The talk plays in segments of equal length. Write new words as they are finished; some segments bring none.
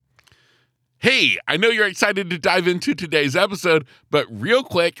Hey, I know you're excited to dive into today's episode, but real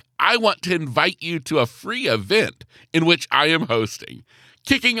quick, I want to invite you to a free event in which I am hosting.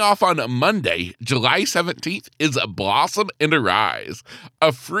 Kicking off on Monday, July 17th, is Blossom and Arise,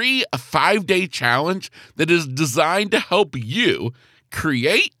 a free 5-day challenge that is designed to help you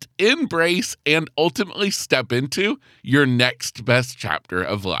create, embrace, and ultimately step into your next best chapter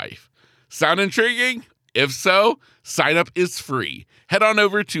of life. Sound intriguing? If so, sign up is free. Head on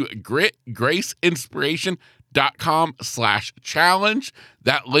over to gritgraceinspiration.com/challenge.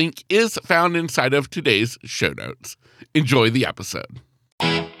 That link is found inside of today's show notes. Enjoy the episode.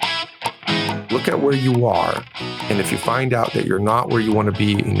 Look at where you are. And if you find out that you're not where you want to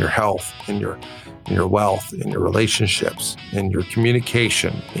be in your health, in your wealth, in your relationships, in your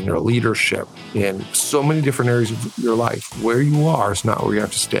communication, in your leadership, in so many different areas of your life, where you are is not where you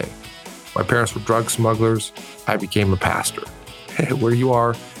have to stay. My parents were drug smugglers. I became a pastor. Where you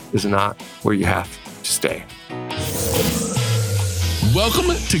are is not where you have to stay.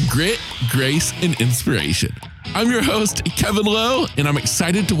 Welcome to Grit, Grace, and Inspiration. I'm your host, Kevin Lowe, and I'm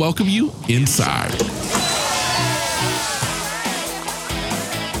excited to welcome you inside.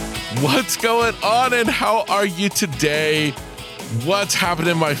 What's going on and how are you today? What's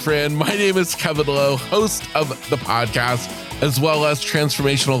happening, my friend? My name is Kevin Lowe, host of the podcast, as well as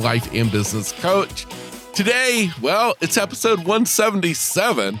transformational life and business coach. Today, well, it's episode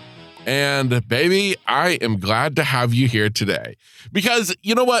 177, and baby, I am glad to have you here today. Because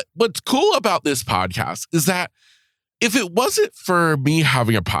you know what? What's cool about this podcast is that if it wasn't for me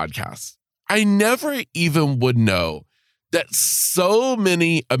having a podcast, I never even would know that so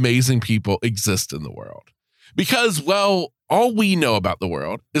many amazing people exist in the world. Because, well, all we know about the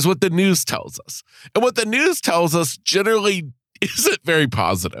world is what the news tells us. And what the news tells us generally isn't very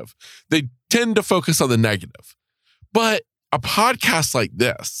positive. They tend to focus on the negative. But a podcast like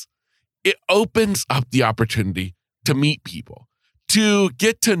this, it opens up the opportunity to meet people, to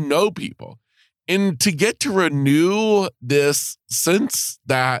get to know people, and to get to renew this sense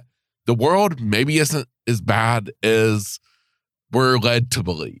that the world maybe isn't as bad as we're led to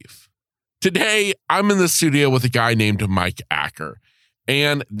believe. Today, I'm in the studio with a guy named Mike Acker,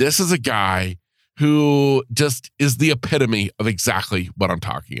 and this is a guy who just is the epitome of exactly what I'm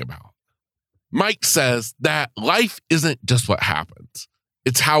talking about. Mike says that life isn't just what happens,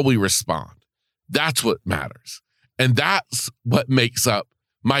 it's how we respond. That's what matters, and that's what makes up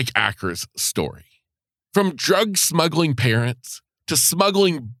Mike Acker's story. From drug smuggling parents to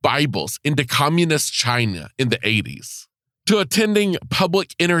smuggling Bibles into communist China in the 80s, to attending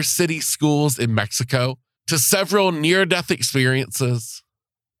public inner city schools in Mexico, to several near-death experiences.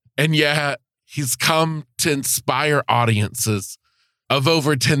 And yet, he's come to inspire audiences of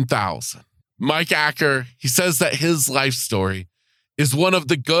over 10,000. Mike Acker, he says that his life story is one of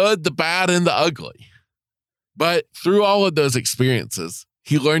the good, the bad, and the ugly. But through all of those experiences,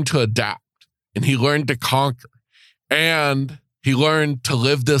 he learned to adapt, and he learned to conquer, and he learned to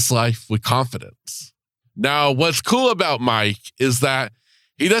live this life with confidence. Now, what's cool about Mike is that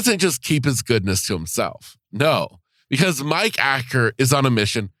he doesn't just keep his goodness to himself. No, because Mike Acker is on a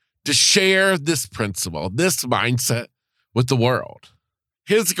mission to share this principle, this mindset with the world.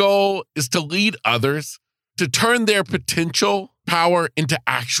 His goal is to lead others to turn their potential power into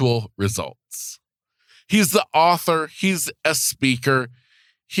actual results. He's the author, he's a speaker,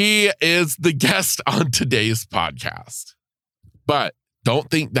 he is the guest on today's podcast. But don't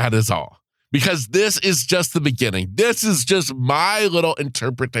think that is all. Because this is just the beginning. This is just my little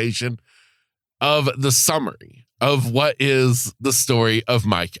interpretation of the summary of what is the story of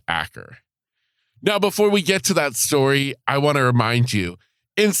Mike Acker. Now, before we get to that story, I want to remind you,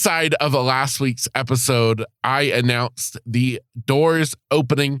 inside of last week's episode, I announced the doors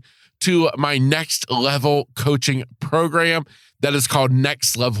opening to my next level coaching program that is called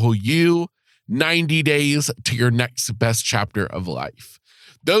Next Level You, 90 days to your next best chapter of life.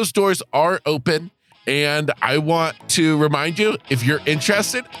 Those doors are open, and I want to remind you, if you're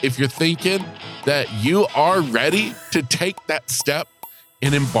interested, if you're thinking that you are ready to take that step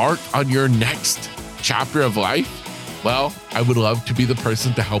and embark on your next chapter of life, well, I would love to be the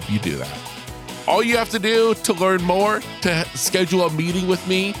person to help you do that. All you have to do to learn more, to schedule a meeting with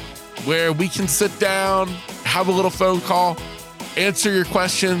me where we can sit down, have a little phone call, answer your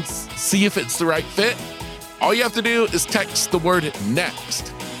questions, see if it's the right fit, all you have to do is text the word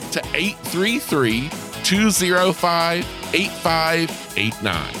NEXT to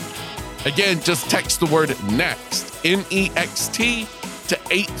 833-205-8589. Again, just text the word NEXT, N-E-X-T, to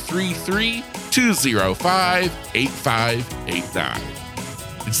 833-205-8589.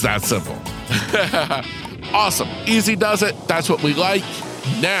 It's that simple. Awesome. Easy does it. That's what we like.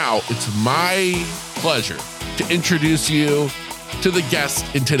 Now it's my pleasure to introduce you to the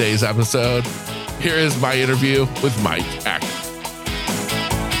guest in today's episode. Here is my interview with Mike Acker.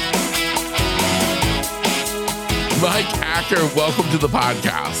 Mike Acker, welcome to the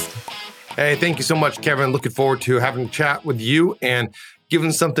podcast. Hey, thank you so much, Kevin. Looking forward to having a chat with you and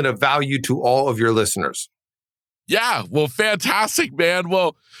giving something of value to all of your listeners. Yeah, well, fantastic, man.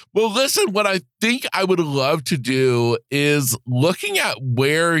 Well, listen, what I think I would love to do is looking at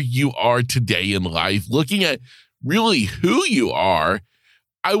where you are today in life, looking at really who you are.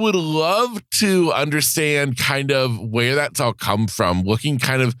 I would love to understand kind of where that's all come from, looking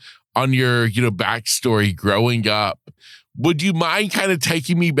kind of on your, backstory growing up. Would you mind kind of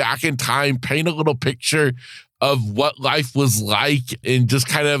taking me back in time, paint a little picture of what life was like, and just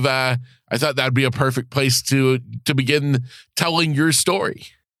kind of, I thought that'd be a perfect place to begin telling your story.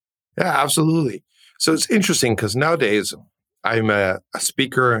 Yeah, absolutely. So it's interesting because nowadays I'm a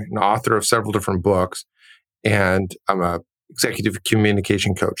speaker and author of several different books, and I'm a executive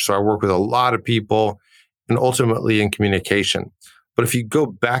communication coach. So I work with a lot of people and ultimately in communication. But if you go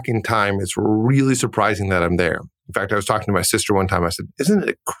back in time, it's really surprising that I'm there. In fact, I was talking to my sister one time. I said, isn't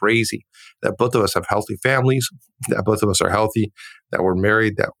it crazy that both of us have healthy families, that both of us are healthy, that we're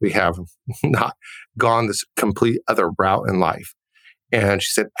married, that we have not gone this complete other route in life? And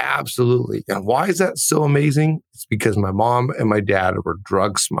she said, absolutely. And why is that so amazing? It's because my mom and my dad were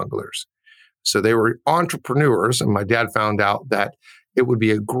drug smugglers. So they were entrepreneurs. And my dad found out that it would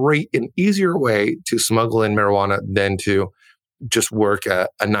be a great and easier way to smuggle in marijuana than to just work a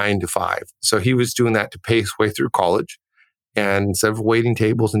 9 to 5. So he was doing that to pay his way through college, and instead of waiting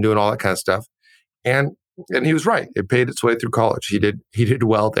tables and doing all that kind of stuff. And he was right. It paid its way through college. He did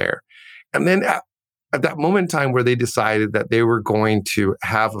well there. And then at that moment in time where they decided that they were going to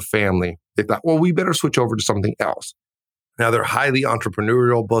have a family, they thought, well, we better switch over to something else. Now they're highly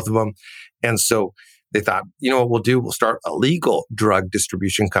entrepreneurial, both of them. And so they thought, what we'll do? We'll start a legal drug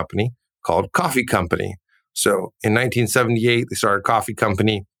distribution company called Coffee Company. So in 1978, they started a coffee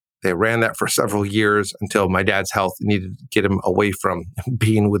company. They ran that for several years until my dad's health needed to get him away from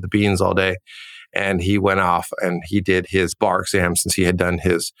being with the beans all day. And he went off and he did his bar exam since he had done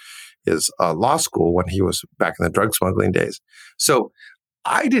his law school when he was back in the drug smuggling days. So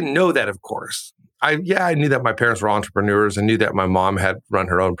I didn't know that, of course. I knew that my parents were entrepreneurs. I knew that my mom had run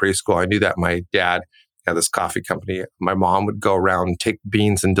her own preschool. I knew that my dad had this coffee company. My mom would go around and take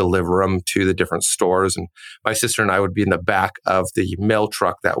beans and deliver them to the different stores. And my sister and I would be in the back of the mail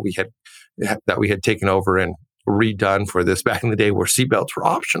truck that we had taken over and redone for this back in the day where seatbelts were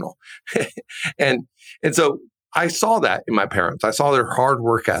optional. and so I saw that in my parents. I saw their hard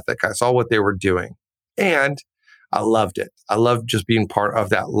work ethic. I saw what they were doing. And I loved it. I loved just being part of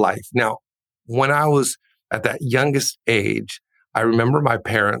that life. Now, when I was at that youngest age, I remember my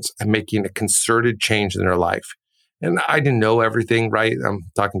parents making a concerted change in their life. And I didn't know everything, right? I'm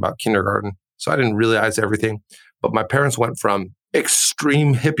talking about kindergarten. So I didn't realize everything. But my parents went from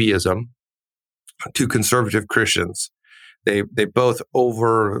extreme hippieism to conservative Christians. They both,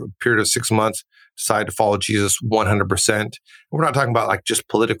 over a period of 6 months, decided to follow Jesus 100%. We're not talking about like just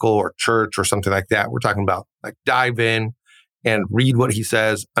political or church or something like that. We're talking about like dive in and read what he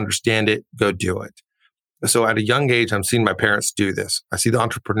says, understand it, go do it. So at a young age, I'm seeing my parents do this. I see the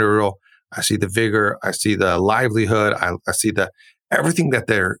entrepreneurial, I see the vigor, I see the livelihood, I see everything that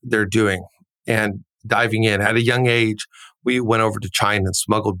they're doing and diving in. At a young age, we went over to China and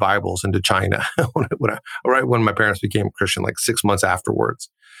smuggled Bibles into China right when my parents became Christian, like 6 months afterwards.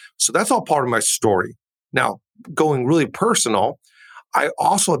 So that's all part of my story. Now, going really personal, I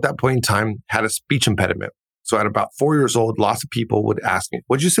also at that point in time had a speech impediment. So at about 4 years old, lots of people would ask me,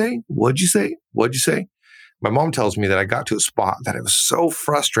 what'd you say? What'd you say? What'd you say? My mom tells me that I got to a spot that it was so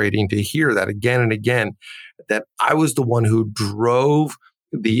frustrating to hear that again and again, that I was the one who drove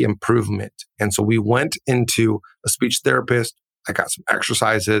the improvement. And so we went into a speech therapist. I got some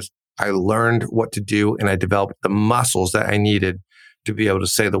exercises. I learned what to do, and I developed the muscles that I needed to be able to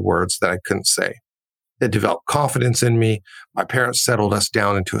say the words that I couldn't say. It developed confidence in me. My parents settled us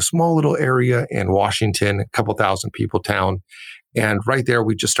down into a small little area in Washington, a couple thousand people town. And right there,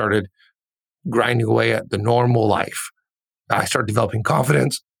 we just started grinding away at the normal life. I started developing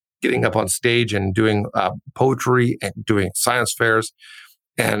confidence, getting up on stage and doing poetry and doing science fairs.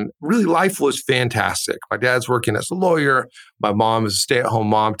 And really, life was fantastic. My dad's working as a lawyer. My mom is a stay-at-home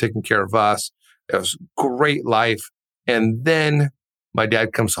mom taking care of us. It was a great life. And then my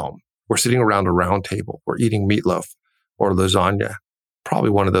dad comes home. We're sitting around a round table. We're eating meatloaf or lasagna, probably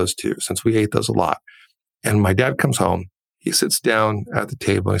one of those two, since we ate those a lot. And my dad comes home. He sits down at the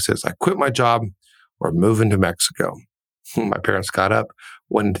table and he says, I quit my job. We're moving to Mexico. My parents got up,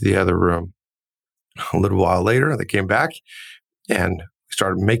 went into the other room. A little while later, they came back and we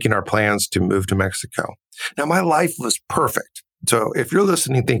started making our plans to move to Mexico. Now, my life was perfect. So if you're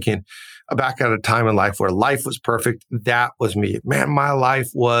listening thinking back at a time in life where life was perfect, that was me. Man, my life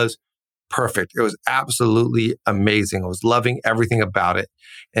was perfect. It was absolutely amazing. I was loving everything about it.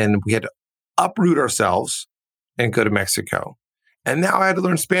 And we had to uproot ourselves and go to Mexico. And now I had to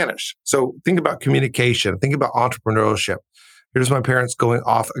learn Spanish. So think about communication, think about entrepreneurship. Here's my parents going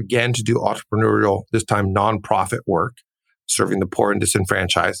off again to do entrepreneurial, this time nonprofit work, serving the poor and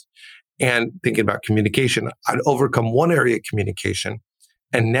disenfranchised, and thinking about communication. I'd overcome one area of communication.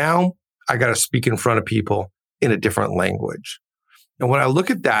 And now I got to speak in front of people in a different language. And when I look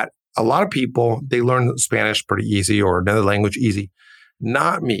at that, a lot of people, they learn Spanish pretty easy or another language easy.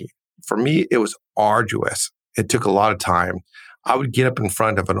 Not me. For me, it was arduous. It took a lot of time. I would get up in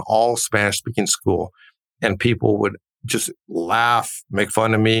front of an all Spanish speaking school and people would just laugh, make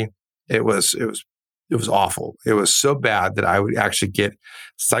fun of me. It was awful. It was so bad that I would actually get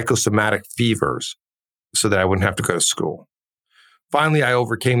psychosomatic fevers so that I wouldn't have to go to school. Finally, I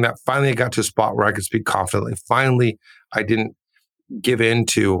overcame that. Finally, I got to a spot where I could speak confidently. Finally, I didn't give in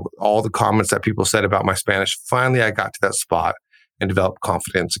to all the comments that people said about my Spanish. Finally, I got to that spot and developed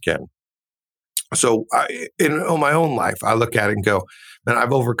confidence again. So in my own life, I look at it and go, man,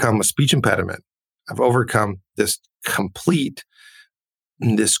 I've overcome a speech impediment. I've overcome this complete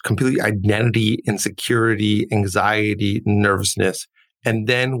identity, insecurity, anxiety, nervousness. And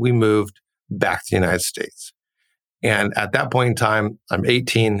then we moved back to the United States. And at that point in time, I'm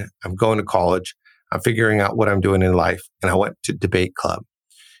 18, I'm going to college, I'm figuring out what I'm doing in life. And I went to debate club.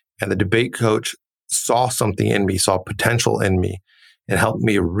 And the debate coach saw something in me, saw potential in me, and helped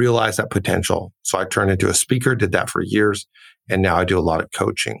me realize that potential. So I turned into a speaker, did that for years. And now I do a lot of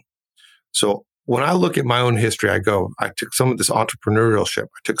coaching. So when I look at my own history, I took some of this entrepreneurship,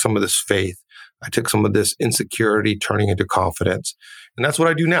 I took some of this faith, I took some of this insecurity turning into confidence. And that's what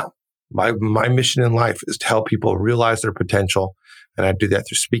I do now. My mission in life is to help people realize their potential. And I do that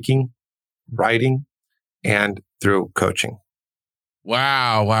through speaking, writing, and through coaching.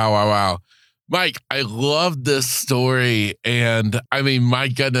 Wow. Mike, I love this story. And I mean, my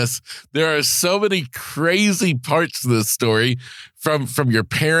goodness, there are so many crazy parts to this story, from your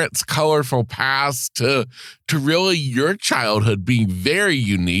parents' colorful past to really your childhood being very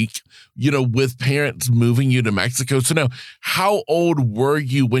unique, with parents moving you to Mexico. So now, how old were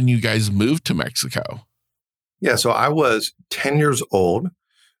you when you guys moved to Mexico? Yeah, so I was 10 years old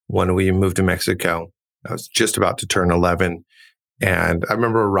when we moved to Mexico. I was just about to turn 11. And I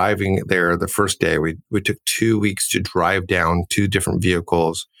remember arriving there the first day. We took 2 weeks to drive down 2 different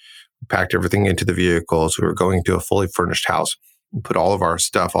vehicles, packed everything into the vehicles. We were going to a fully furnished house. We put all of our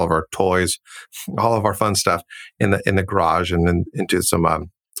stuff, all of our toys, all of our fun stuff in the garage and then into some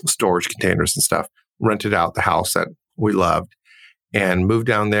storage containers and stuff. Rented out the house that we loved and moved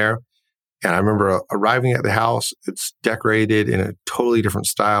down there. And I remember arriving at the house. It's decorated in a totally different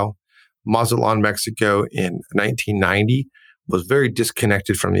style. Mazatlan, Mexico in 1990 was very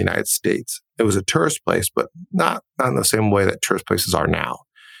disconnected from the United States. It was a tourist place, but not in the same way that tourist places are now.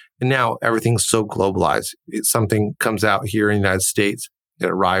 And now everything's so globalized. Something comes out here in the United States, it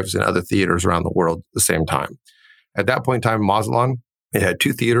arrives in other theaters around the world at the same time. At that point in time, Mazatlan, it had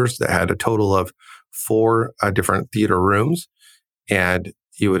 2 theaters that had a total of 4 different theater rooms. And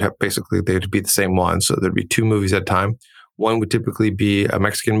you would have basically, they would be the same one. So there'd be 2 movies at a time. One would typically be a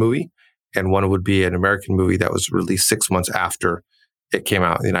Mexican movie, and one would be an American movie that was released 6 months after it came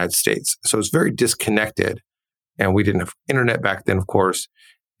out in the United States. So it's very disconnected. And we didn't have internet back then, of course.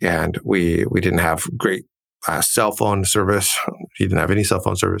 And we didn't have great cell phone service. We didn't have any cell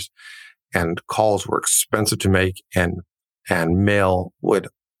phone service. And calls were expensive to make, and mail would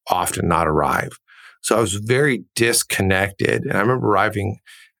often not arrive. So I was very disconnected. And I remember arriving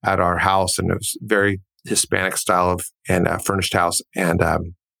at our house, and it was very Hispanic style of and furnished house. And I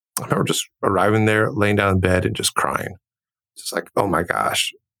remember just arriving there, laying down in bed and just crying. Just like, oh my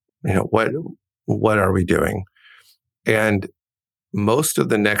gosh, what are we doing? And most of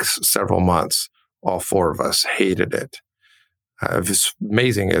the next several months, all 4 of us hated it. It's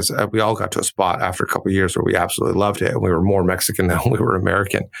amazing is we all got to a spot after a couple of years where we absolutely loved it. And we were more Mexican than we were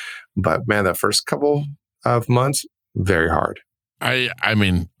American. But man, the first couple of months, very hard. I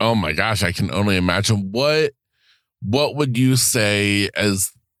mean, oh my gosh, I can only imagine. What would you say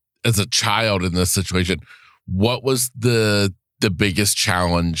as a child in this situation? What was the biggest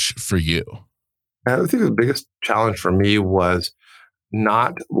challenge for you? I think the biggest challenge for me was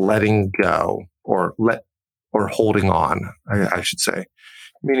not letting go or holding on, I should say.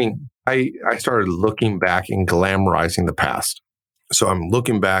 Meaning I started looking back and glamorizing the past. So I'm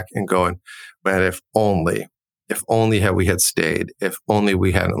looking back and going, man, if only had we had stayed, if only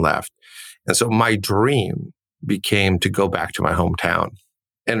we hadn't left. And so my dream became to go back to my hometown.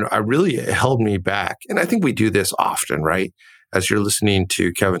 And it held me back. And I think we do this often, right? As you're listening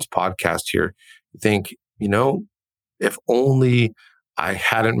to Kevin's podcast here, you think, if only I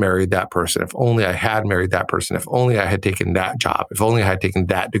hadn't married that person, if only I had married that person, if only I had taken that job, if only I had taken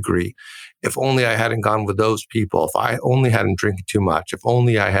that degree, if only I hadn't gone with those people, if I only hadn't drinking too much, if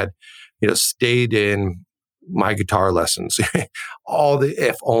only I had, stayed in my guitar lessons, all the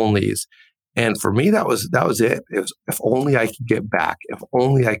if onlys. And for me, that was it. It was, if only I could get back, if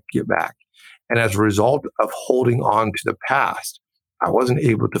only I could get back. And as a result of holding on to the past, I wasn't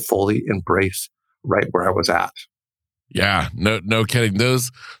able to fully embrace right where I was at. Yeah, no kidding.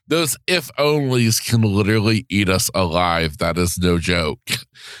 Those if onlys can literally eat us alive. That is no joke.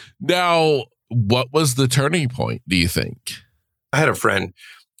 Now, what was the turning point, do you think? I had a friend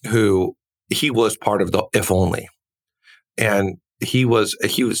who he was part of the if only. And he was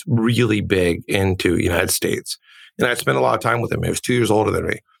really big into the United States. And I spent a lot of time with him. He was 2 years older than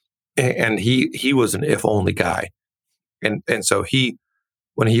me. And he was an if only guy. And so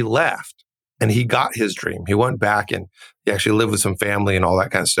when he left and he got his dream, he went back and he actually lived with some family and all that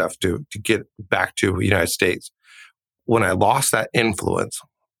kind of stuff to get back to the United States. When I lost that influence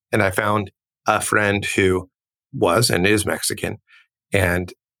and I found a friend who was and is Mexican,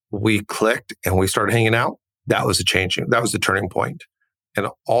 and we clicked and we started hanging out, that was the turning point. And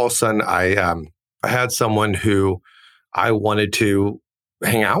all of a sudden I had someone who I wanted to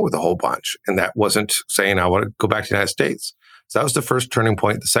hang out with a whole bunch. And that wasn't saying I want to go back to the United States. So that was the first turning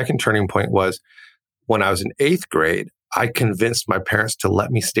point. The second turning point was when I was in 8th grade, I convinced my parents to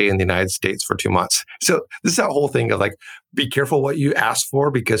let me stay in the United States for 2 months. So this is that whole thing of like, be careful what you ask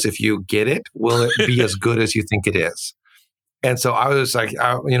for, because if you get it, will it be as good as you think it is? And so I was like,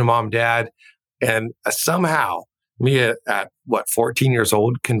 Mom, Dad, and somehow me at 14 years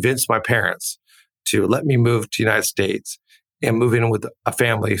old, convinced my parents to let me move to the United States and move in with a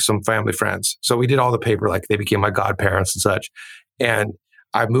family, some family friends. So we did all the paper, like they became my godparents and such. And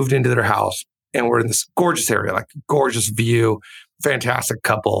I moved into their house and we're in this gorgeous area, like gorgeous view, fantastic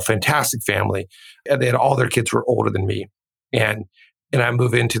couple, fantastic family. And they had all their kids were older than me. And I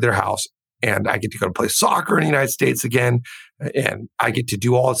move into their house and I get to go to play soccer in the United States again. And I get to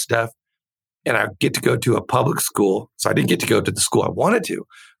do all this stuff. And I get to go to a public school. So I didn't get to go to the school I wanted to,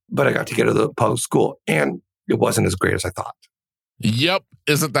 but I got to go to the public school. And it wasn't as great as I thought. Yep.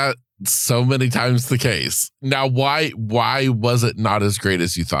 Isn't that so many times the case? Now, why was it not as great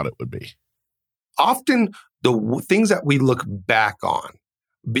as you thought it would be? Often the things that we look back on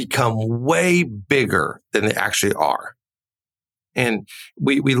become way bigger than they actually are. And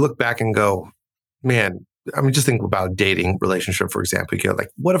we look back and go, man, just think about a dating relationship, for example. You go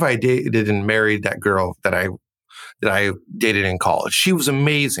like, what if I dated and married that girl that I dated in college? She was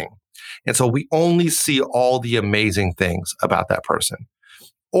amazing. And so we only see all the amazing things about that person.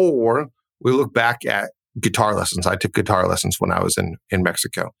 Or we look back at guitar lessons. I took guitar lessons when I was in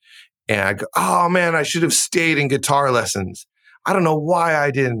Mexico. And I go, oh man, I should have stayed in guitar lessons. I don't know why I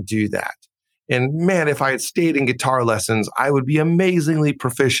didn't do that. And man, if I had stayed in guitar lessons, I would be amazingly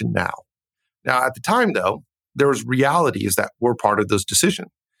proficient now. Now, at the time, though, there was realities that were part of those decisions.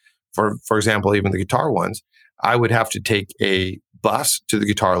 For example, even the guitar ones, I would have to take a bus to the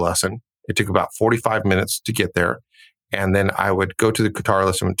guitar lesson. It took about 45 minutes to get there. And then I would go to the guitar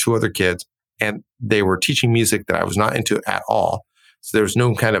lesson with 2 other kids, and they were teaching music that I was not into at all. So there was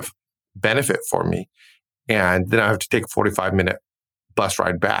no kind of benefit for me. And then I have to take a 45-minute bus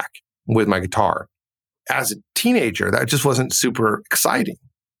ride back with my guitar. As a teenager, that just wasn't super exciting.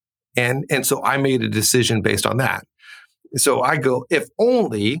 And so I made a decision based on that. So I go, if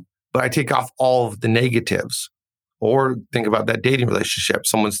only, but I take off all of the negatives. Or think about that dating relationship.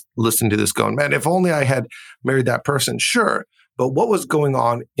 Someone's listening to this going, man, if only I had married that person. Sure. But what was going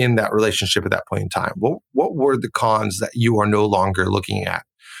on in that relationship at that point in time? What were the cons that you are no longer looking at?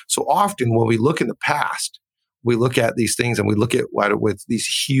 So often when we look in the past, we look at these things and we look at what with these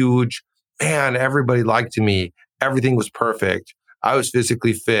huge, man, everybody liked me. Everything was perfect. I was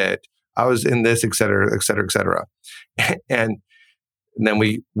physically fit. I was in this, et cetera, et cetera, et cetera. And then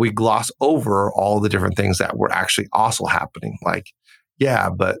we gloss over all the different things that were actually also happening. Like, yeah,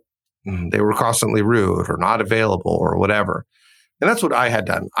 but they were constantly rude or not available or whatever. And that's what I had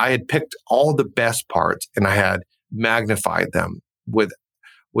done. I had picked all the best parts and I had magnified them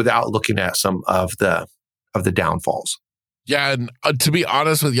without looking at some of the downfalls. Yeah, and to be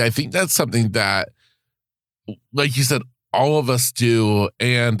honest with you, I think that's something that, like you said, all of us do.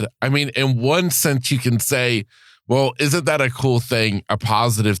 And I mean, in one sense, you can say, well, isn't that a cool thing, a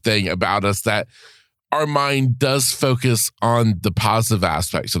positive thing about us that our mind does focus on the positive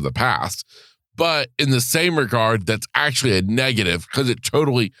aspects of the past? But in the same regard, that's actually a negative because it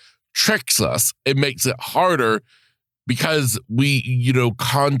totally tricks us. It makes it harder because we,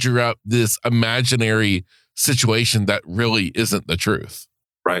 conjure up this imaginary situation that really isn't the truth.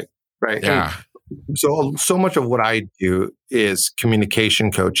 Right. Right. Yeah. And so much of what I do is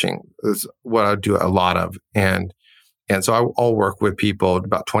communication coaching is what I do a lot of. And so I'll work with people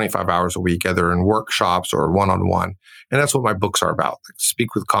about 25 hours a week, either in workshops or one-on-one. And that's what my books are about. Like,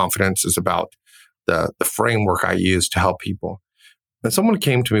 Speak with Confidence is about the framework I use to help people. And someone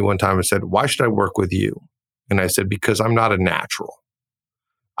came to me one time and said, "Why should I work with you?" And I said, "Because I'm not a natural.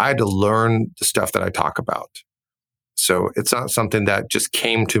 I had to learn the stuff that I talk about. So it's not something that just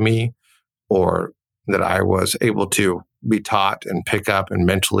came to me or that I was able to be taught and pick up and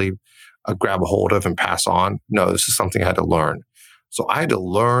mentally grab a hold of and pass on. No, this is something I had to learn. So I had to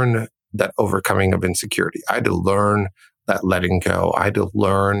learn that overcoming of insecurity. I had to learn that letting go. I had to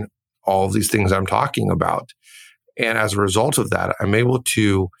learn all of these things I'm talking about. And as a result of that, I'm able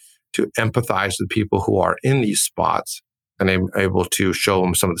to empathize with people who are in these spots, and I'm able to show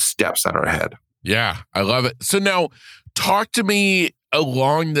them some of the steps that are ahead. Yeah, I love it. So now talk to me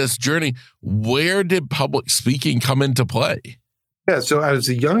along this journey. Where did public speaking come into play? Yeah, so as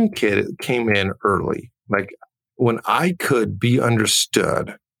a young kid, it came in early. Like when I could be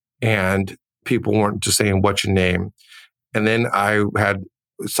understood and people weren't just saying, "What's your name?" And then I had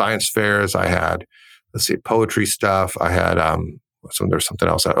science fairs, I had, poetry stuff. I had, there's something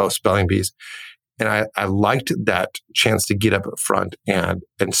else. Spelling bees. And I liked that chance to get up at front and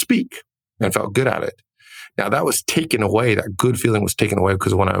speak and felt good at it. Now that was taken away. That good feeling was taken away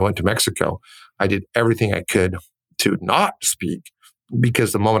because when I went to Mexico, I did everything I could to not speak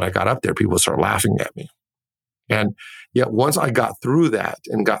because the moment I got up there, people started laughing at me. And yet once I got through that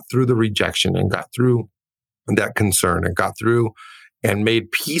and got through the rejection and got through that concern and got through and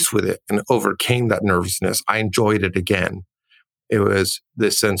made peace with it and overcame that nervousness, I enjoyed it again. It was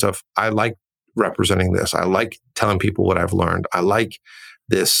this sense of, I like representing this. I like telling people what I've learned. I like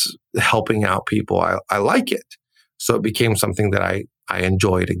this helping out people. I like it. So it became something that I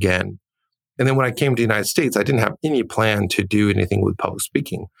enjoyed again. And then when I came to the United States, I didn't have any plan to do anything with public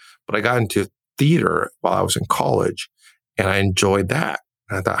speaking, but I got into theater while I was in college and I enjoyed that.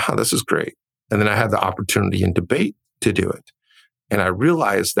 And I thought, this is great. And then I had the opportunity in debate to do it. And I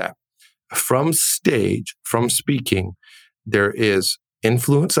realized that from stage, from speaking, there is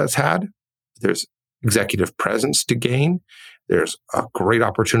influence that's had. There's executive presence to gain. There's a great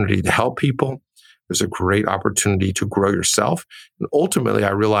opportunity to help people. There's a great opportunity to grow yourself. And ultimately,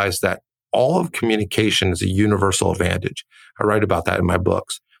 I realized that all of communication is a universal advantage. I write about that in my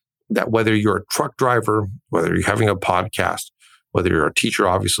books, that whether you're a truck driver, whether you're having a podcast, whether you're a teacher,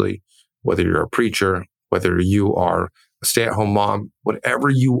 obviously, whether you're a preacher, whether you are a stay-at-home mom, whatever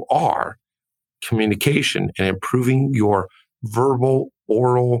you are, communication and improving your verbal,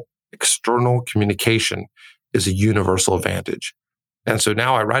 oral, external communication is a universal advantage. And so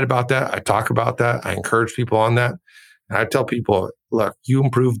now I write about that. I talk about that. I encourage people on that. And I tell people, look, you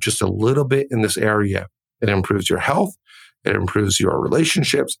improve just a little bit in this area. It improves your health. It improves your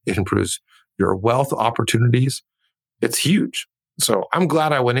relationships. It improves your wealth opportunities. It's huge. So I'm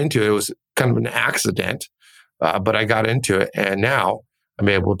glad I went into it. It was kind of an accident, but I got into it. And now I'm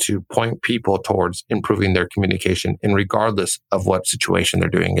able to point people towards improving their communication in regardless of what situation they're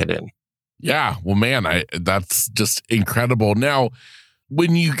doing it in. Yeah. Well, man, that's just incredible. Now,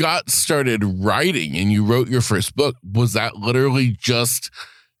 when you got started writing and you wrote your first book, was that literally just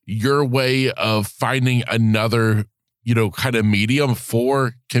your way of finding another, kind of medium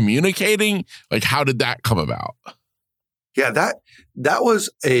for communicating? Like, how did that come about? Yeah, that was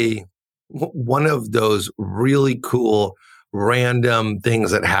one of those really cool random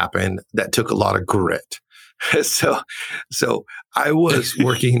things that happened that took a lot of grit. So I was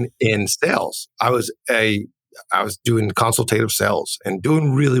working in sales. I was doing consultative sales and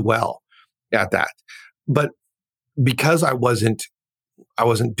doing really well at that. But because I wasn't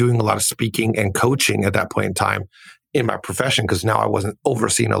doing a lot of speaking and coaching at that point in time in my profession, because now I wasn't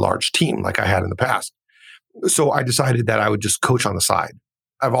overseeing a large team like I had in the past. So I decided that I would just coach on the side.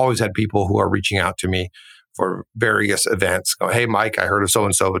 I've always had people who are reaching out to me for various events going, "Hey, Mike, I heard of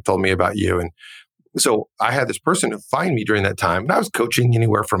so-and-so that told me about you." And so I had this person find me during that time. And I was coaching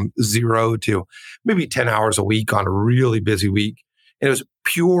anywhere from 0 to maybe 10 hours a week on a really busy week. And it was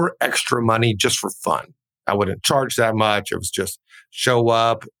pure extra money just for fun. I wouldn't charge that much. It was just show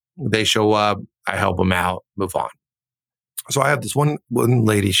up, they show up, I help them out, move on. So I have this one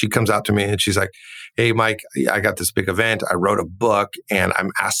lady, she comes out to me and she's like, "Hey, Mike, I got this big event. I wrote a book and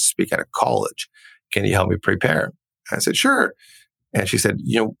I'm asked to speak at a college. Can you help me prepare?" I said, "Sure." And she said, "Do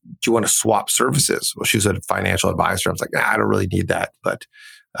you want to swap services?" Well, she's a financial advisor. I was like, "Nah, I don't really need that, but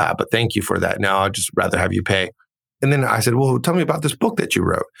thank you for that. No, I'd just rather have you pay." And then I said, "Well, tell me about this book that you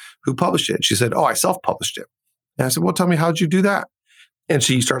wrote. Who published it?" She said, "Oh, I self-published it." And I said, "Well, tell me, how'd you do that?" And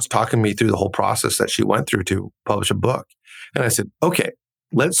she starts talking me through the whole process that she went through to publish a book. And I said, "Okay,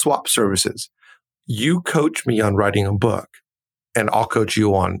 let's swap services. You coach me on writing a book and I'll coach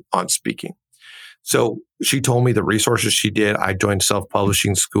you on speaking." So she told me the resources she did. I joined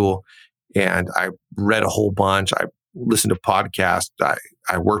self-publishing school and I read a whole bunch. I listened to podcasts.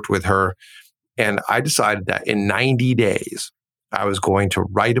 I worked with her and I decided that in 90 days, I was going to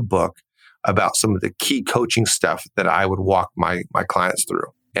write a book about some of the key coaching stuff that I would walk my clients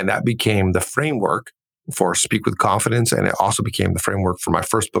through. And that became the framework for Speak with Confidence. And it also became the framework for my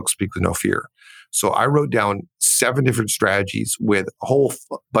first book, Speak with No Fear. So I wrote down 7 different strategies with a whole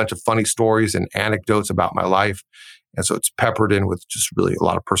bunch of funny stories and anecdotes about my life. And so it's peppered in with just really a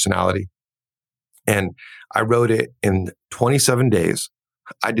lot of personality. And I wrote it in 27 days.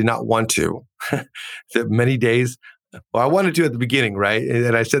 I did not want to. The many days, well, I wanted to at the beginning, right?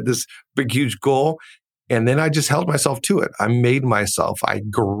 And I set this big, huge goal. And then I just held myself to it. I made myself. I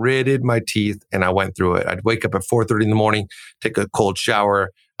gritted my teeth and I went through it. I'd wake up at 4:30 in the morning, take a cold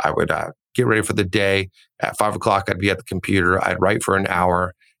shower. I would get ready for the day. At 5 o'clock, I'd be at the computer. I'd write for an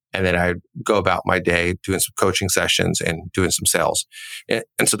hour. And then I'd go about my day doing some coaching sessions and doing some sales. And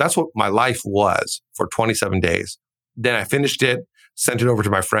so that's what my life was for 27 days. Then I finished it, sent it over to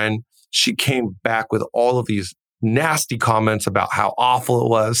my friend. She came back with all of these nasty comments about how awful it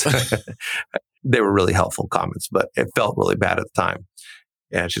was. They were really helpful comments, but it felt really bad at the time.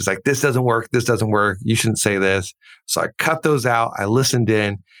 And she's like, "This doesn't work. This doesn't work. You shouldn't say this." So I cut those out. I listened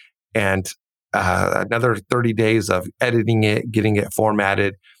in and another 30 days of editing it, getting it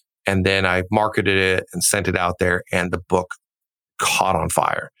formatted. And then I marketed it and sent it out there and the book caught on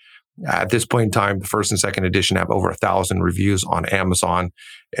fire. At this point in time, the first and second edition have over 1,000 reviews on Amazon.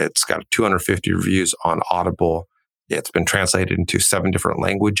 It's got 250 reviews on Audible. It's been translated into 7 different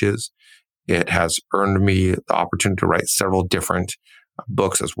languages. It has earned me the opportunity to write several different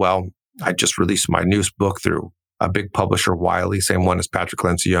books as well. I just released my newest book through a big publisher, Wiley, same one as Patrick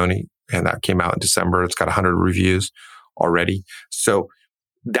Lencioni, and that came out in December. It's got 100 reviews already. So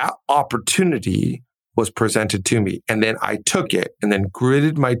that opportunity was presented to me. And then I took it and then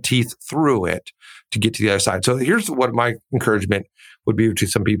gritted my teeth through it to get to the other side. So here's what my encouragement would be to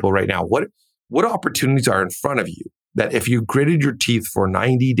some people right now. What opportunities are in front of you that if you gritted your teeth for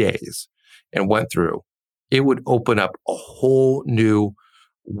 90 days and went through, it would open up a whole new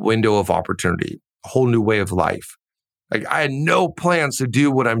window of opportunity, a whole new way of life. Like I had no plans to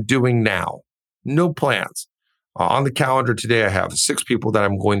do what I'm doing now. No plans. On the calendar today, I have 6 people that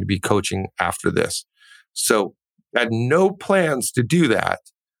I'm going to be coaching after this. So I had no plans to do that,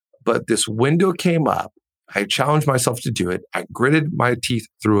 but this window came up. I challenged myself to do it. I gritted my teeth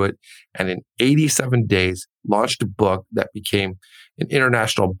through it. And in 87 days, launched a book that became an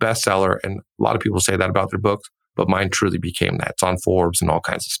international bestseller. And a lot of people say that about their books, but mine truly became that. It's on Forbes and all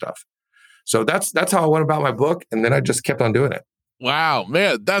kinds of stuff. So that's how I went about my book. And then I just kept on doing it. Wow,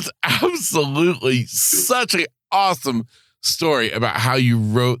 man, that's absolutely such an awesome story about how you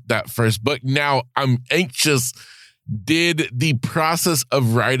wrote that first book. Now I'm anxious. Did the process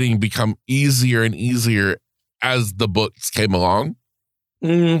of writing become easier and easier as the books came along?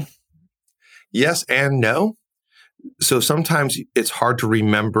 Yes and no. So sometimes it's hard to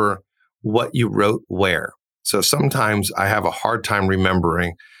remember what you wrote where. So sometimes I have a hard time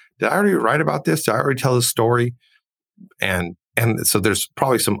remembering, did I already write about this? Did I already tell this story? And so there's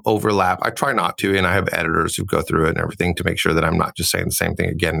probably some overlap. I try not to, and I have editors who go through it and everything to make sure that I'm not just saying the same thing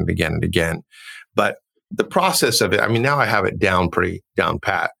again and again and again. But the process of it, I mean, now I have it pretty down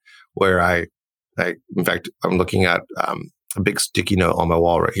pat, where in fact, I'm looking at a big sticky note on my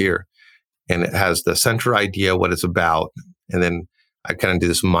wall right here, and it has the center idea, what it's about. And then I kind of do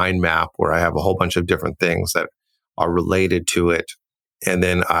this mind map where I have a whole bunch of different things that are related to it. And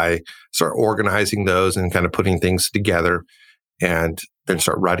then I start organizing those and kind of putting things together and then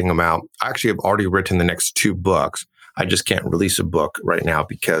start writing them out. I actually have already written the next 2 books. I just can't release a book right now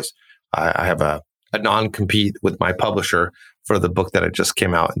because I have a non-compete with my publisher for the book that just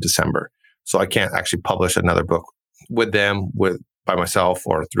came out in December. So I can't actually publish another book with them, by myself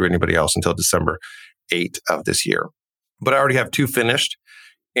or through anybody else until December 8th of this year. But I already have 2 finished.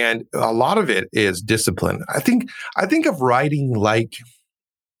 And a lot of it is discipline. I think of writing like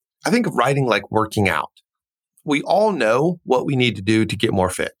working out. we all know what we need to do to get more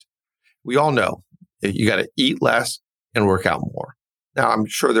fit. We all know that you got to eat less and work out more. Now, I'm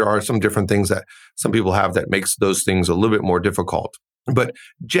sure there are some different things that some people have that makes those things a little bit more difficult. But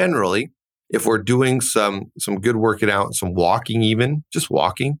generally, if we're doing some good working out, some walking even, just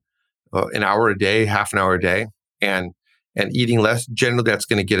walking, an hour a day, half an hour a day, and eating less, generally that's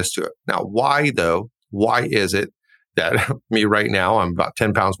going to get us to it. Now, why though? Why is it that me right now, I'm about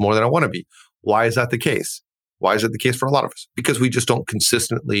 10 pounds more than I want to be? Why is that the case? Why is it the case for a lot of us? Because we just don't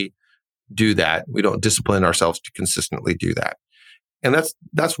consistently do that. We don't discipline ourselves to consistently do that. And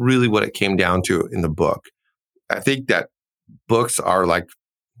that's really what it came down to in the book. I think that books are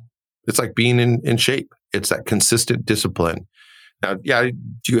it's like being in shape. It's that consistent discipline. Now, yeah,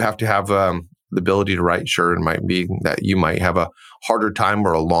 do you have to have the ability to write? Sure, it might be that you might have a harder time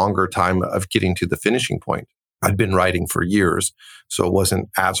or a longer time of getting to the finishing point. I'd been writing for years, so it wasn't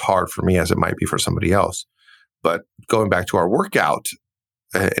as hard for me as it might be for somebody else. But going back to our workout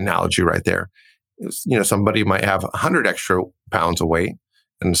analogy right there, somebody might have 100 extra pounds of weight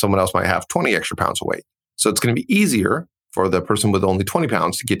and someone else might have 20 extra pounds of weight. So it's going to be easier for the person with only 20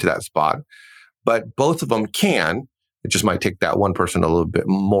 pounds to get to that spot. But both of them can. It just might take that one person a little bit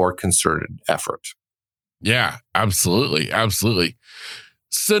more concerted effort. Yeah, absolutely. Absolutely.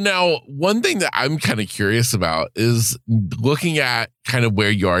 So now one thing that I'm kind of curious about is looking at kind of where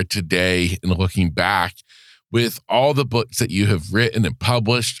you are today and looking back with all the books that you have written and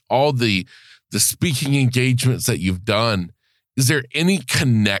published, all the speaking engagements that you've done. Is there any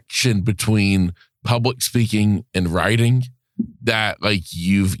connection between public speaking and writing that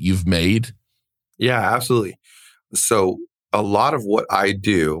you've made? Yeah, absolutely. So a lot of what I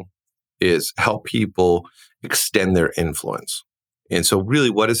do is help people extend their influence. And so really,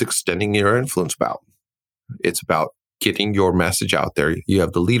 what is extending your influence about? It's about getting your message out there. You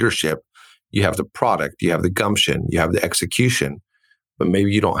have the leadership, you have the product, you have the gumption, you have the execution, but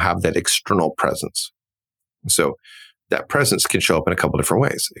maybe you don't have that external presence. So that presence can show up in a couple different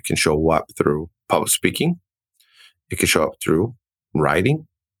ways. It can show up through public speaking. It can show up through writing.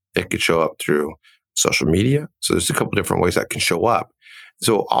 It could show up through social media. So there's a couple different ways that can show up.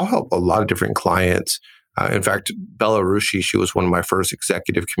 So I'll help a lot of different clients. In fact, Bella Rushi, she was one of my first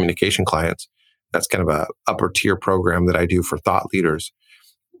executive communication clients. That's kind of a upper tier program that I do for thought leaders.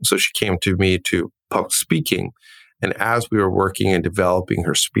 So she came to me to public speaking. And as we were working and developing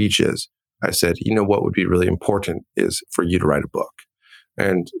her speeches, I said, what would be really important is for you to write a book.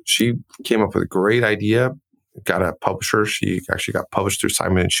 And she came up with a great idea, got a publisher. She actually got published through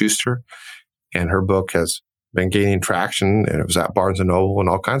Simon & Schuster. And her book has been gaining traction, and it was at Barnes & Noble and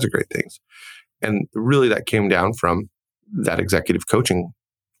all kinds of great things. And really that came down from that executive coaching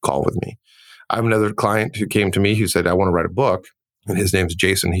call with me. I have another client who came to me who said, I want to write a book. And his name's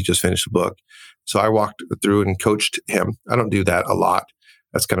Jason. He just finished the book. So I walked through and coached him. I don't do that a lot.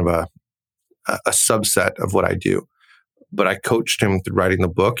 That's kind of a subset of what I do. But I coached him through writing the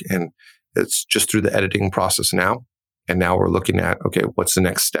book, and it's just through the editing process now. And now we're looking at, okay, what's the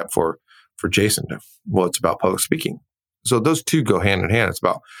next step for Jason? Well, it's about public speaking. So those two go hand in hand.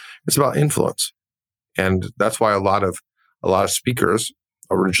 It's about influence. And that's why a lot of speakers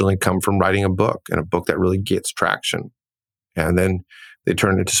originally come from writing a book, and a book that really gets traction. And then they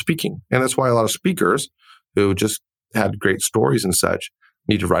turn into speaking. And that's why a lot of speakers who just had great stories and such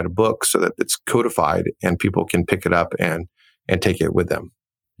need to write a book so that it's codified and people can pick it up and take it with them.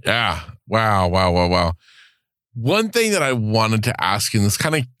 Yeah. Wow. One thing that I wanted to ask, and this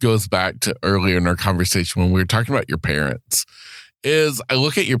kind of goes back to earlier in our conversation when we were talking about your parents, is I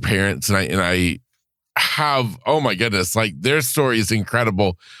look at your parents and I have, oh my goodness, their story is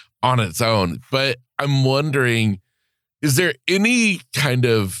incredible on its own. But I'm wondering, is there any kind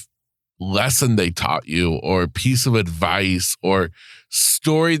of lesson they taught you or piece of advice or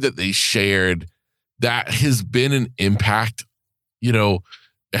story that they shared that has been an impact,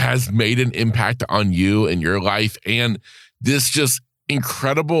 has made an impact on you and your life and this just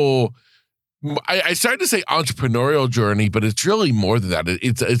incredible, I started to say entrepreneurial journey, but it's really more than that.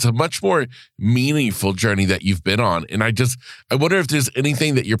 It's a much more meaningful journey that you've been on. And I wonder if there's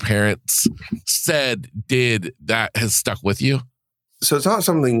anything that your parents did that has stuck with you. So it's not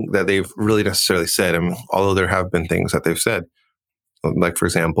something that they've really necessarily said, although there have been things that they've said. Like, for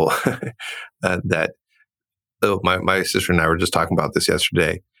example, that my sister and I were just talking about this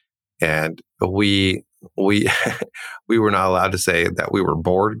yesterday, and we were not allowed to say that we were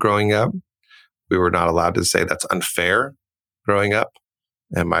bored growing up. We were not allowed to say that's unfair growing up.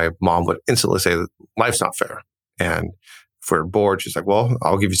 And my mom would instantly say that life's not fair. And if we're bored, she's like, well,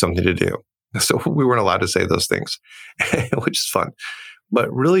 I'll give you something to do. So we weren't allowed to say those things, which is fun. But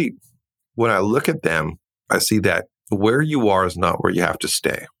really, when I look at them, I see that where you are is not where you have to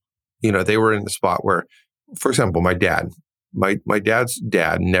stay. They were in the spot where, for example, my dad's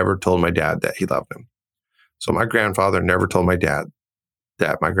dad never told my dad that he loved him. So my grandfather never told my dad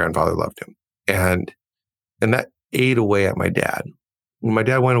that my grandfather loved him. And that ate away at my dad. My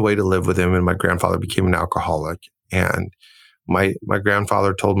dad went away to live with him, and my grandfather became an alcoholic. And my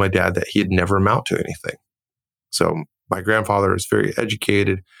grandfather told my dad that he'd never amount to anything. So my grandfather is very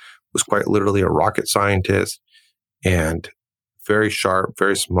educated, was quite literally a rocket scientist, and very sharp,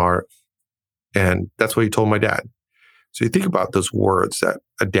 very smart. And that's what he told my dad. So you think about those words that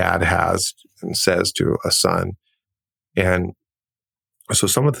a dad has and says to a son. And so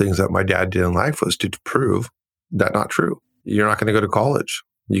some of the things that my dad did in life was to prove that not true. You're not going to go to college.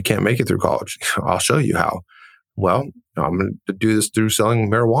 You can't make it through college. I'll show you how. Well, I'm going to do this through selling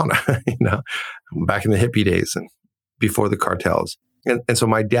marijuana, back in the hippie days and before the cartels. And so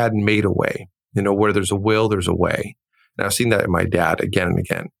my dad made a way, where there's a will, there's a way. And I've seen that in my dad again and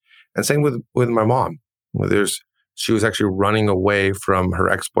again. And same with my mom. She was actually running away from her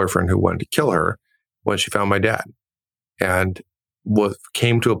ex-boyfriend who wanted to kill her when she found my dad, and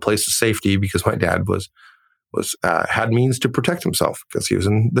came to a place of safety because my dad had means to protect himself because he was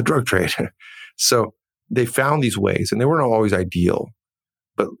in the drug trade. So they found these ways, and they weren't always ideal.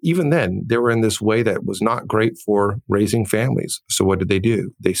 But even then, they were in this way that was not great for raising families. So what did they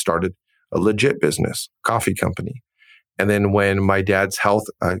do? They started a legit business, coffee company. And then when my dad's health,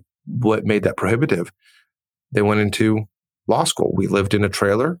 what made that prohibitive, they went into law school. We lived in a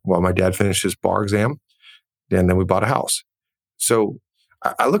trailer while my dad finished his bar exam, and then we bought a house. So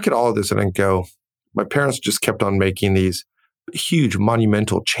I look at all of this and I go, my parents just kept on making these huge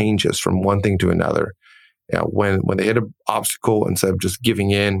monumental changes from one thing to another. When they hit an obstacle, instead of just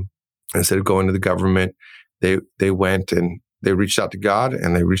giving in, instead of going to the government, they went and they reached out to God,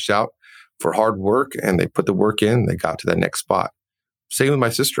 and they reached out for hard work, and they put the work in. They got to that next spot. Same with my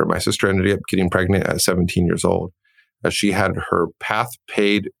sister. My sister ended up getting pregnant at 17 years old. She had her path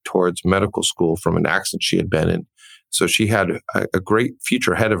paid towards medical school from an accident she had been in. So she had a great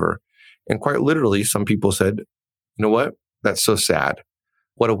future ahead of her. And quite literally, some people said, you know what? That's so sad.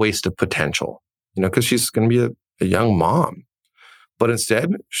 What a waste of potential. Because she's going to be a young mom. But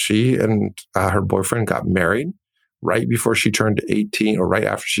instead, she and her boyfriend got married right before she turned 18, or right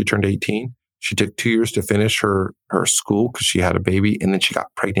after she turned 18. She took 2 years to finish her school because she had a baby, and then she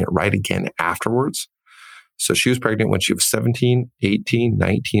got pregnant right again afterwards. So she was pregnant when she was 17, 18,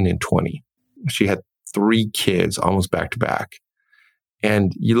 19, and 20. She had 3 kids almost back to back.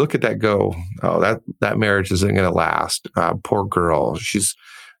 And you look at that, go, oh, that marriage isn't going to last. Poor girl. She's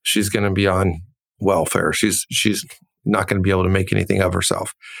going to be on welfare. She's not going to be able to make anything of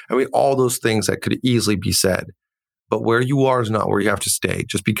herself. I mean, all those things that could easily be said. But where you are is not where you have to stay.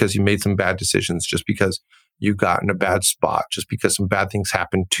 Just because you made some bad decisions, just because you got in a bad spot, just because some bad things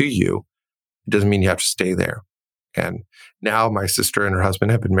happened to you, it doesn't mean you have to stay there. And now my sister and her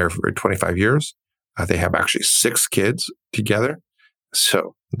husband have been married for 25 years. They have actually 6 kids together.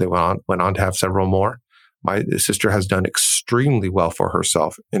 So they went on to have several more. My sister has done extremely well for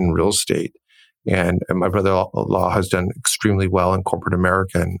herself in real estate. And my brother-in-law has done extremely well in corporate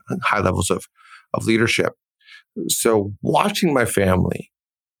America and high levels of leadership. So watching my family,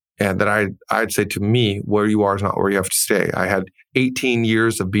 and that I'd say to me, where you are is not where you have to stay. I had 18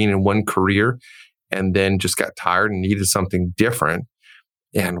 years of being in one career and then just got tired and needed something different.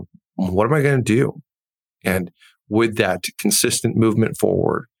 And what am I going to do? And with that consistent movement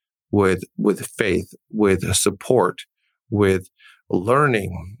forward, with faith, with support, with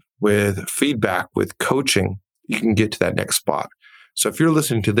learning, with feedback, with coaching, you can get to that next spot. So if you're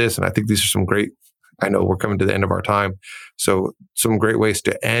listening to this, and I think these are some great, I know we're coming to the end of our time. So some great ways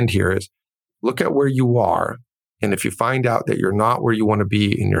to end here is look at where you are. And if you find out that you're not where you want to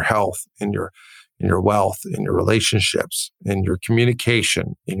be in your health, in your wealth, in your relationships, in your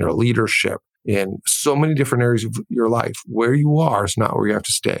communication, in your leadership, in so many different areas of your life, where you are is not where you have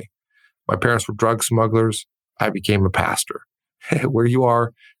to stay. My parents were drug smugglers. I became a pastor. Where you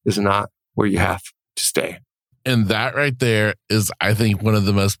are is not where you have to stay. And that right there is, I think, one of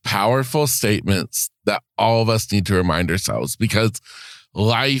the most powerful statements that all of us need to remind ourselves, because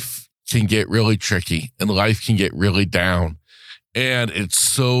life can get really tricky and life can get really down. And it's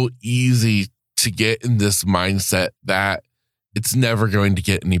so easy to get in this mindset that it's never going to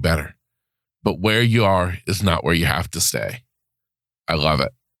get any better. But where you are is not where you have to stay. I love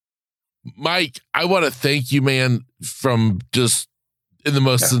it. Mike, I want to thank you, man, from just in the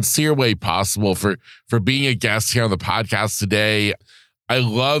most sincere way possible for being a guest here on the podcast today. I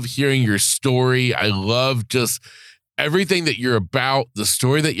love hearing your story. I love just everything that you're about, the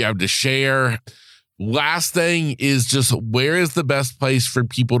story that you have to share. last thing is just, where is the best place for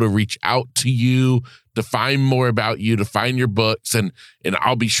people to reach out to you, to find more about you, to find your books? And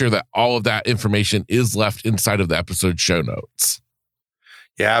I'll be sure that all of that information is left inside of the episode show notes.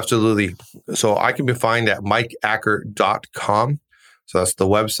 Yeah, absolutely. So I can be found at mikeacker.com. So that's the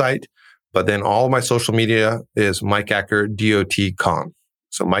website. But then all of my social media is mikeacker.com.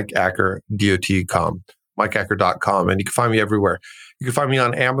 So mikeacker.com, mikeacker.com. And you can find me everywhere. You can find me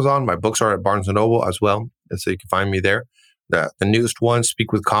on Amazon. My books are at Barnes & Noble as well. And so you can find me there. The newest one,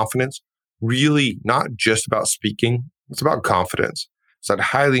 Speak with Confidence, really not just about speaking. It's about confidence. So I'd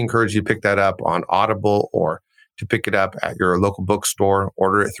highly encourage you to pick that up on Audible, or to pick it up at your local bookstore,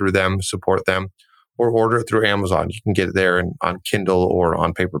 order it through them, support them, or order it through Amazon. You can get it there on Kindle or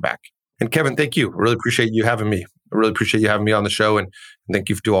on paperback. And Kevin, thank you. I really appreciate you having me. I really appreciate you having me on the show. And thank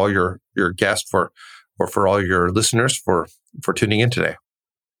you to all your guests for all your listeners for tuning in today.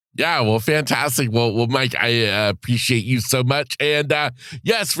 Yeah, well, fantastic. Well, Mike, I appreciate you so much. And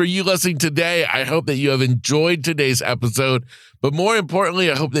yes, for you listening today, I hope that you have enjoyed today's episode. But more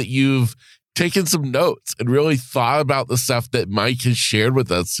importantly, I hope that you've taken some notes and really thought about the stuff that Mike has shared with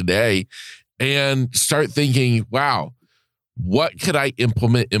us today, and start thinking, wow, what could I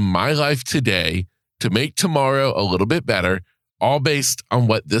implement in my life today to make tomorrow a little bit better, all based on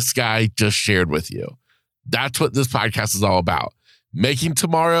what this guy just shared with you. That's what this podcast is all about, making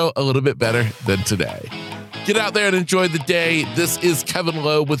tomorrow a little bit better than today. Get out there and enjoy the day. This is Kevin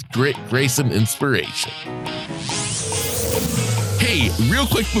Lowe with Grit, Grace, and Inspiration. Hey, real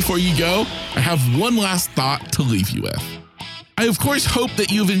quick before you go, I have one last thought to leave you with. I, of course, hope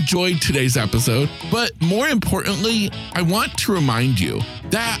that you've enjoyed today's episode, but more importantly, I want to remind you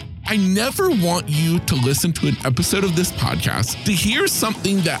that I never want you to listen to an episode of this podcast to hear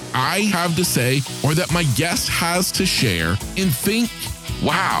something that I have to say or that my guest has to share and think,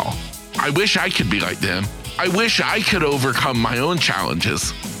 wow, I wish I could be like them. I wish I could overcome my own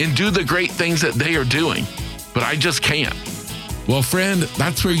challenges and do the great things that they are doing, but I just can't. Well, friend,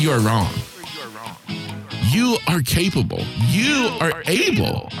 that's where you are wrong. You are capable. You are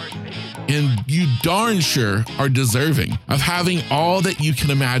able. And you darn sure are deserving of having all that you can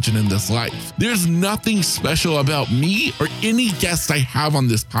imagine in this life. There's nothing special about me or any guest I have on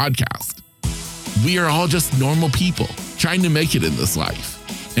this podcast. We are all just normal people trying to make it in this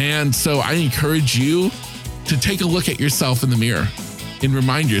life. And so I encourage you to take a look at yourself in the mirror and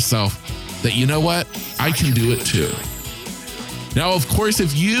remind yourself that, you know what? I can do it too. Now, of course,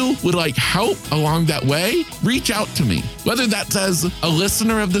 if you would like help along that way, reach out to me, whether that's as a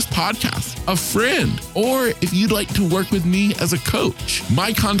listener of this podcast, a friend, or if you'd like to work with me as a coach.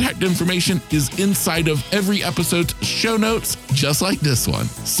 My contact information is inside of every episode's show notes, just like this one.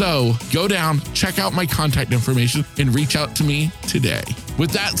 So go down, check out my contact information, and reach out to me today.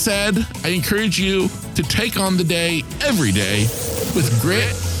 With that said, I encourage you to take on the day every day with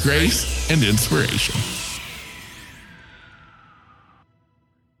grit, grace, and inspiration.